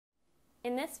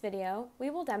In this video,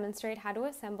 we will demonstrate how to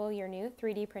assemble your new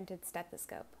 3D printed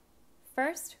stethoscope.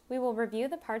 First, we will review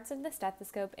the parts of the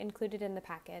stethoscope included in the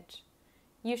package.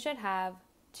 You should have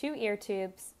 2 ear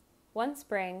tubes, 1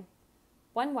 spring,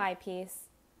 1 Y piece,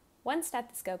 1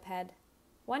 stethoscope head,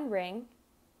 1 ring,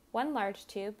 1 large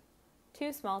tube,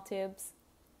 2 small tubes,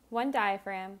 1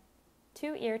 diaphragm,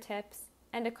 2 ear tips,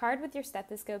 and a card with your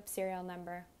stethoscope serial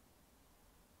number.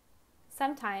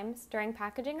 Sometimes, during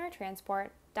packaging or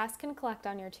transport, dust can collect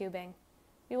on your tubing.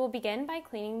 We will begin by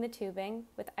cleaning the tubing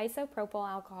with isopropyl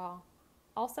alcohol,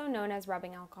 also known as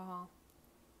rubbing alcohol.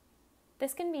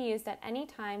 This can be used at any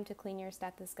time to clean your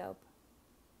stethoscope.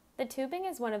 The tubing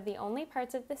is one of the only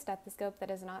parts of the stethoscope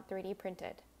that is not 3D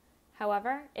printed.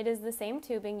 However, it is the same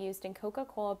tubing used in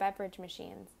Coca-Cola beverage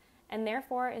machines, and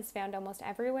therefore is found almost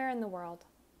everywhere in the world.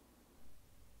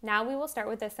 Now we will start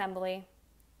with assembly.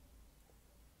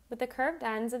 With the curved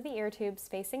ends of the ear tubes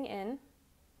facing in,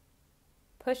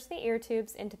 push the ear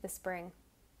tubes into the spring.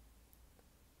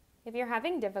 If you're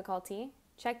having difficulty,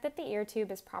 check that the ear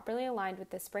tube is properly aligned with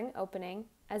the spring opening,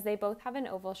 as they both have an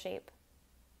oval shape.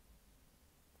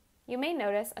 You may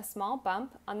notice a small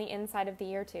bump on the inside of the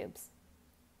ear tubes.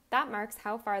 That marks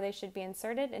how far they should be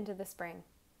inserted into the spring.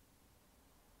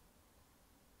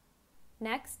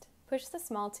 Next, push the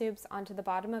small tubes onto the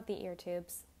bottom of the ear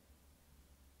tubes.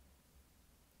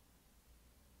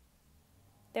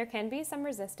 There can be some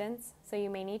resistance, so you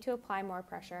may need to apply more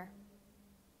pressure.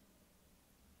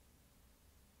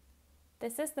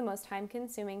 This is the most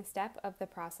time-consuming step of the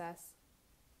process.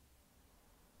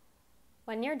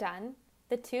 When you're done,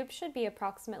 the tube should be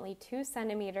approximately 2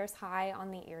 centimeters high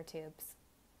on the ear tubes.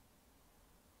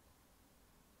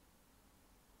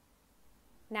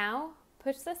 Now,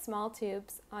 push the small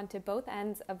tubes onto both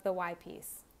ends of the Y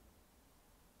piece.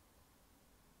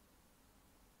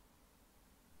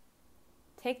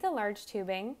 Take the large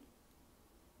tubing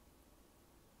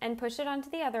and push it onto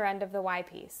the other end of the Y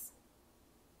piece.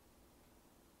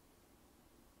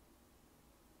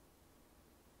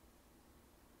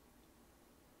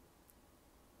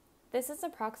 This is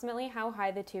approximately how high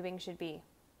the tubing should be.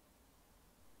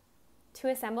 To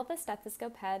assemble the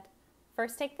stethoscope head,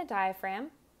 first take the diaphragm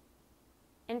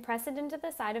and press it into the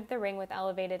side of the ring with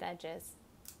elevated edges.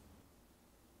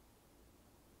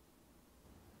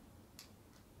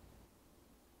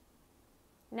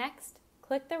 Next,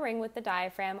 click the ring with the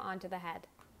diaphragm onto the head.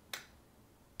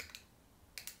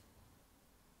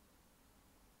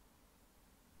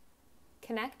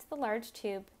 Connect the large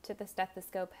tube to the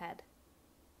stethoscope head.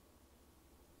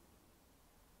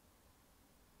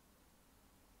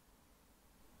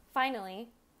 Finally,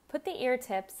 put the ear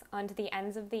tips onto the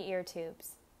ends of the ear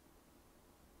tubes.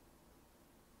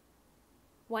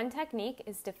 One technique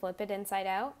is to flip it inside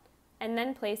out and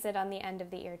then place it on the end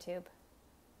of the ear tube.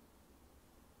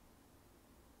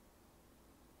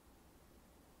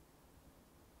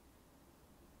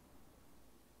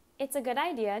 It's a good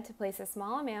idea to place a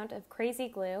small amount of crazy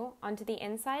glue onto the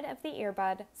inside of the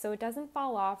earbud so it doesn't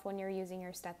fall off when you're using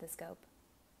your stethoscope.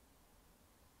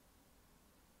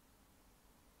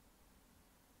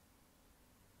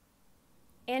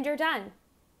 And you're done!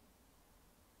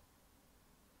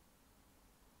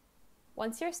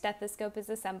 Once your stethoscope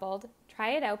is assembled, try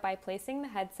it out by placing the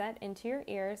headset into your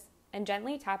ears and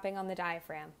gently tapping on the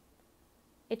diaphragm.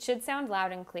 It should sound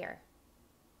loud and clear.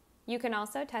 You can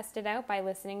also test it out by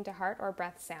listening to heart or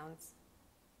breath sounds.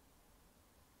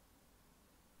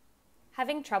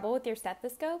 Having trouble with your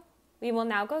stethoscope? We will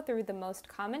now go through the most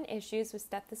common issues with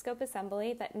stethoscope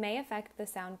assembly that may affect the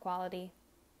sound quality.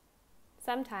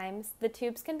 Sometimes, the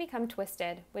tubes can become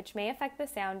twisted, which may affect the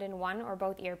sound in one or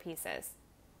both earpieces.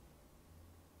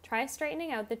 Try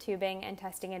straightening out the tubing and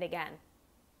testing it again.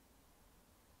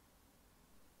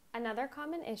 Another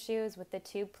common issue is with the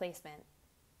tube placement.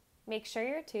 Make sure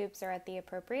your tubes are at the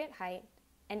appropriate height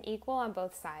and equal on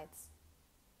both sides.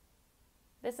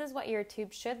 This is what your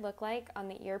tube should look like on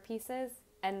the earpieces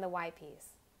and the Y piece.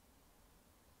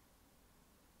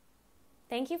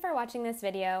 Thank you for watching this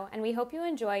video, and we hope you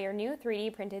enjoy your new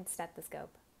 3D printed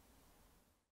stethoscope.